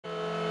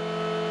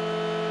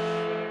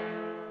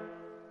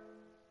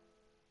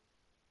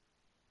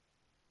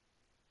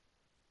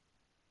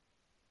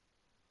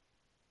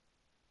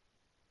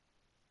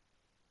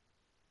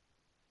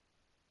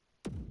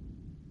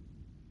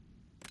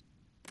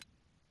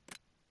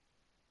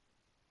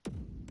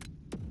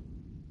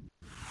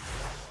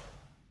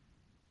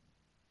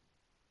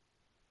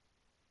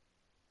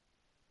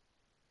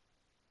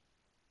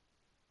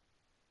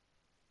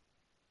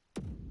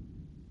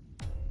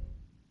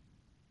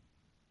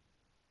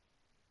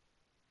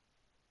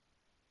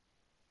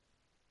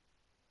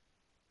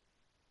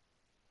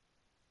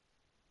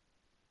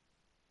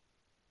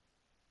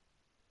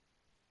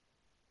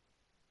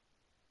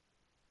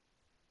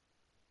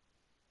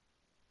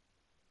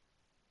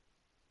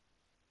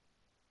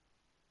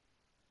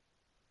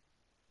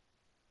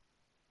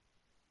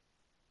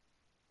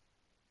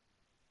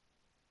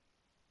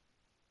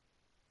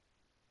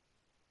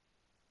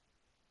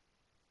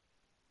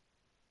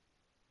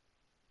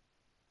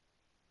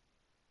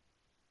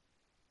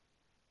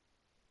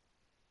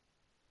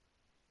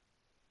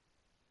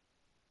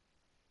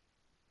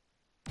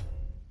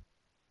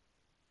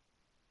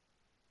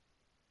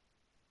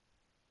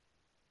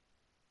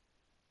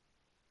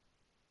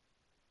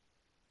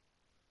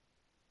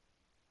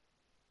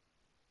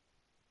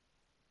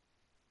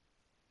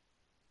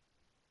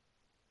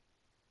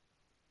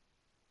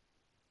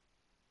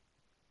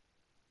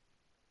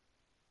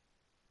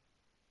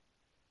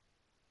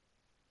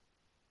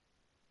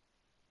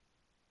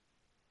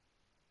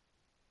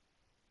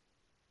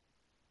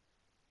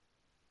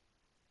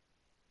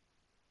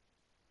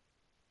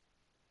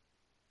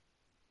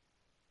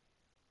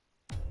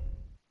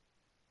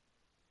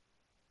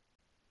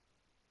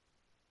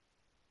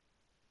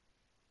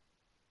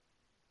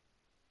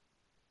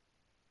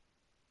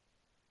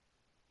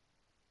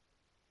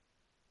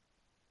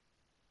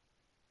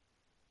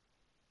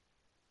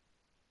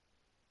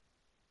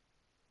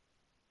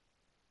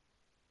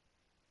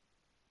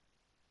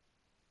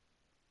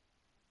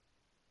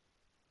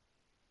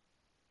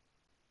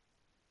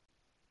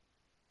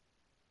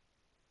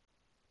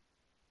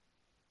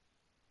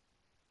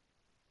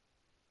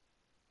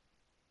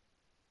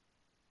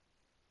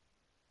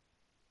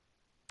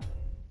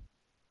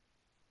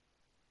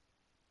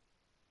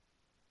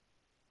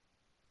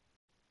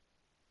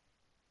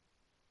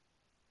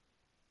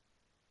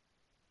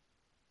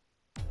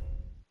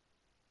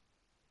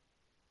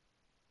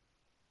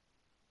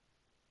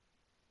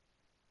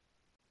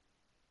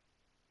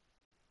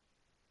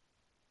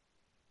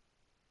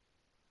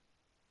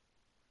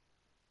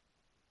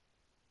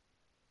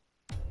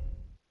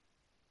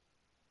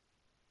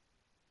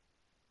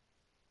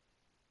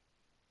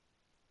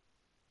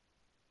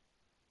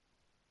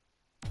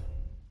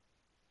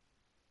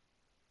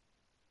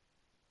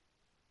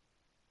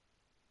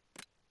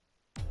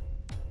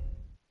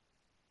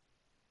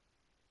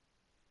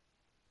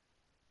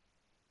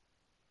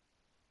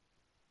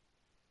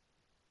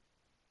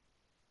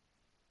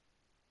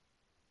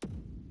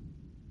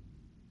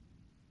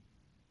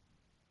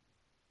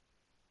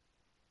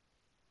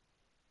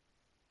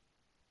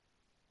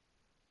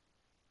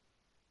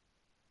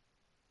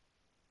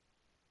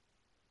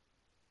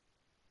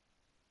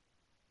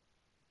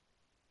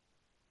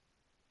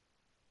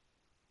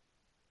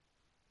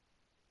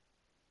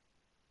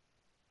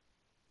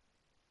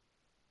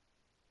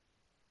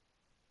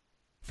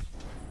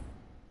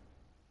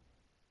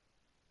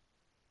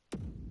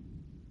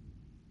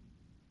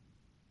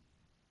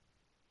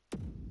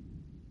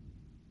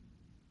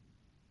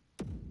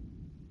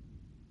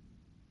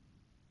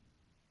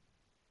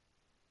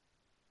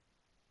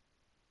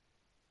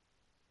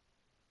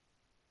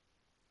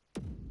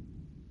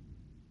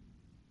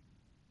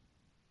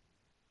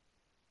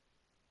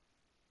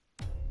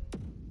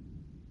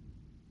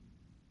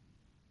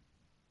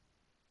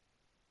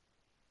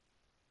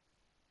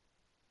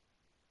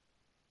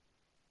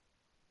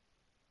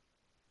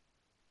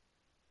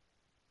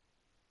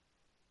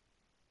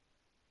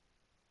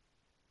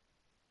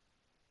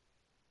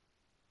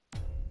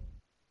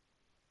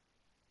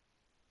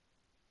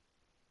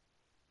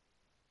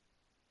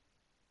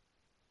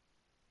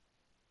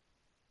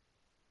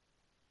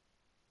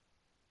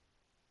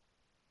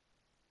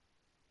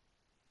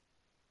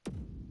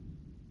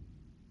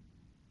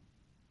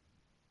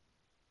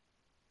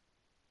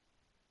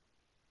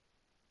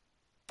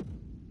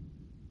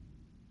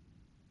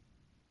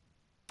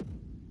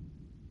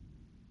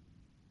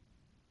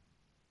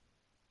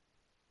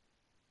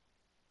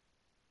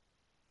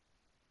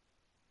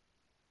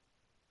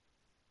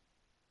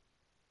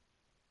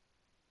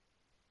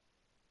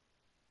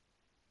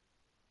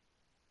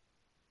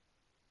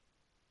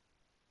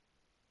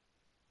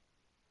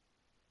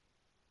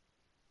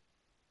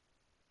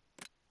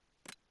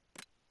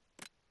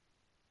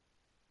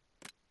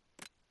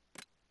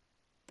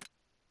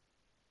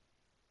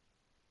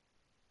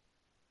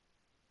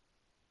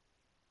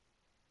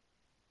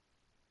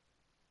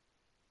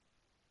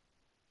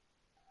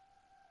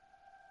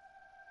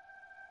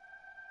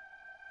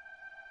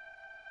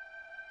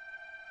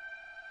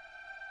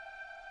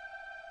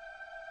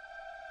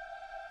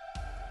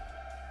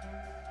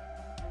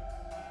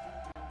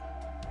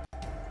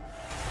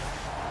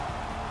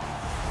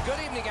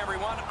Good evening,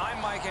 everyone.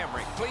 I'm Mike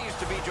Emrick. Pleased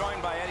to be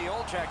joined by Eddie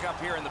Olczyk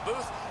up here in the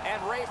booth and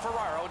Ray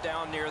Ferraro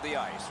down near the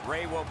ice.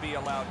 Ray will be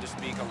allowed to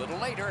speak a little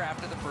later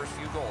after the first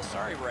few goals.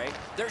 Sorry, Ray.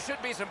 There should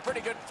be some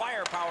pretty good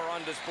firepower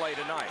on display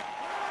tonight.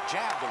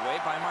 Jabbed away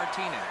by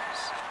Martinez.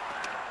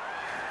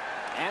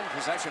 And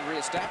possession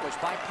reestablished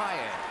by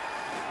Paye.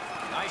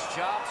 Nice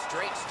job,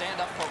 straight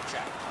stand-up poke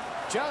check.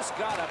 Just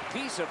got a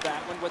piece of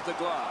that one with the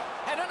glove.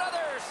 And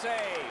another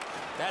save.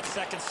 That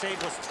second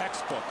save was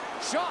textbook.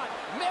 Shot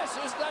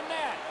misses the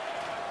net.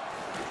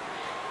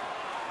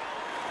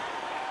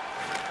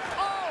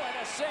 Oh, and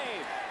a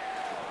save.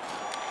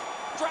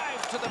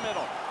 Drives to the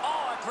middle.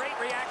 Oh, a great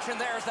reaction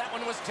there as that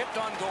one was tipped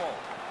on goal.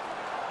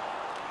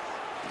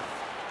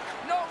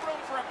 No room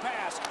for a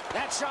pass.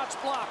 That shot's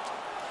blocked.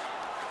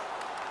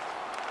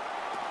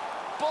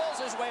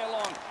 Pulls his way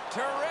along.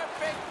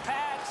 Terrific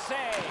pad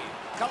save.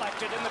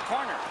 Collected in the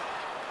corner.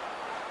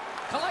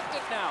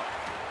 Collected now.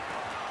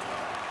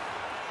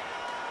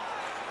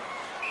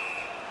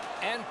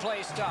 And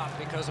play stopped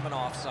because of an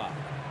offside.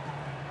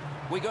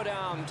 We go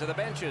down to the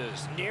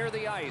benches. Near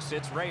the ice,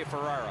 it's Ray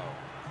Ferraro.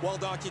 Well,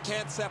 Doc, you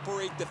can't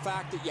separate the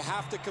fact that you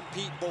have to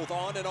compete both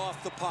on and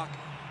off the puck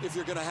if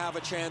you're going to have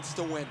a chance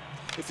to win.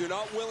 If you're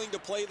not willing to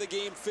play the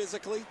game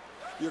physically,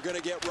 you're going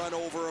to get run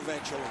over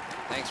eventually.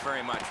 Thanks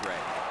very much, Ray.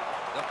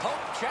 The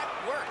poke check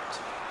worked.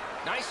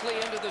 Nicely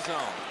into the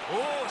zone.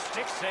 Ooh,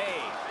 stick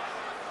save.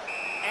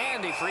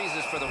 And he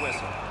freezes for the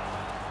whistle.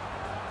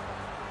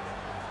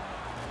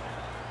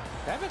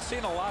 Haven't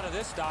seen a lot of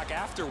this, Doc,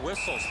 after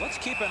whistles. Let's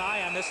keep an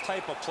eye on this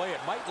type of play. It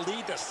might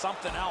lead to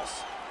something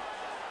else.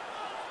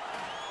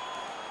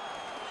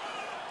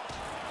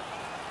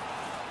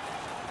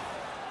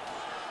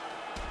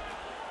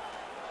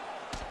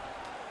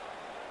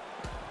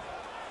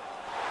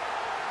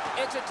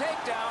 It's a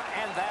takedown,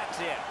 and that's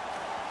it.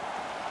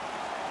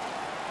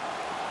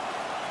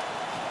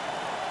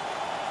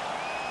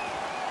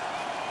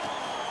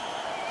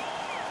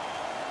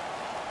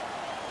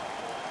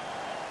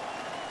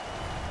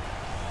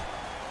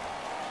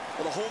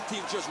 Well, the home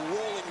team's just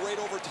rolling right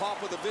over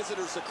top of the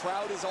visitors. The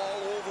crowd is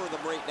all over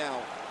them right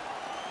now.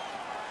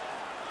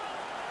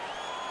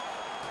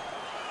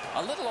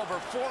 A little over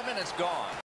 4 minutes gone.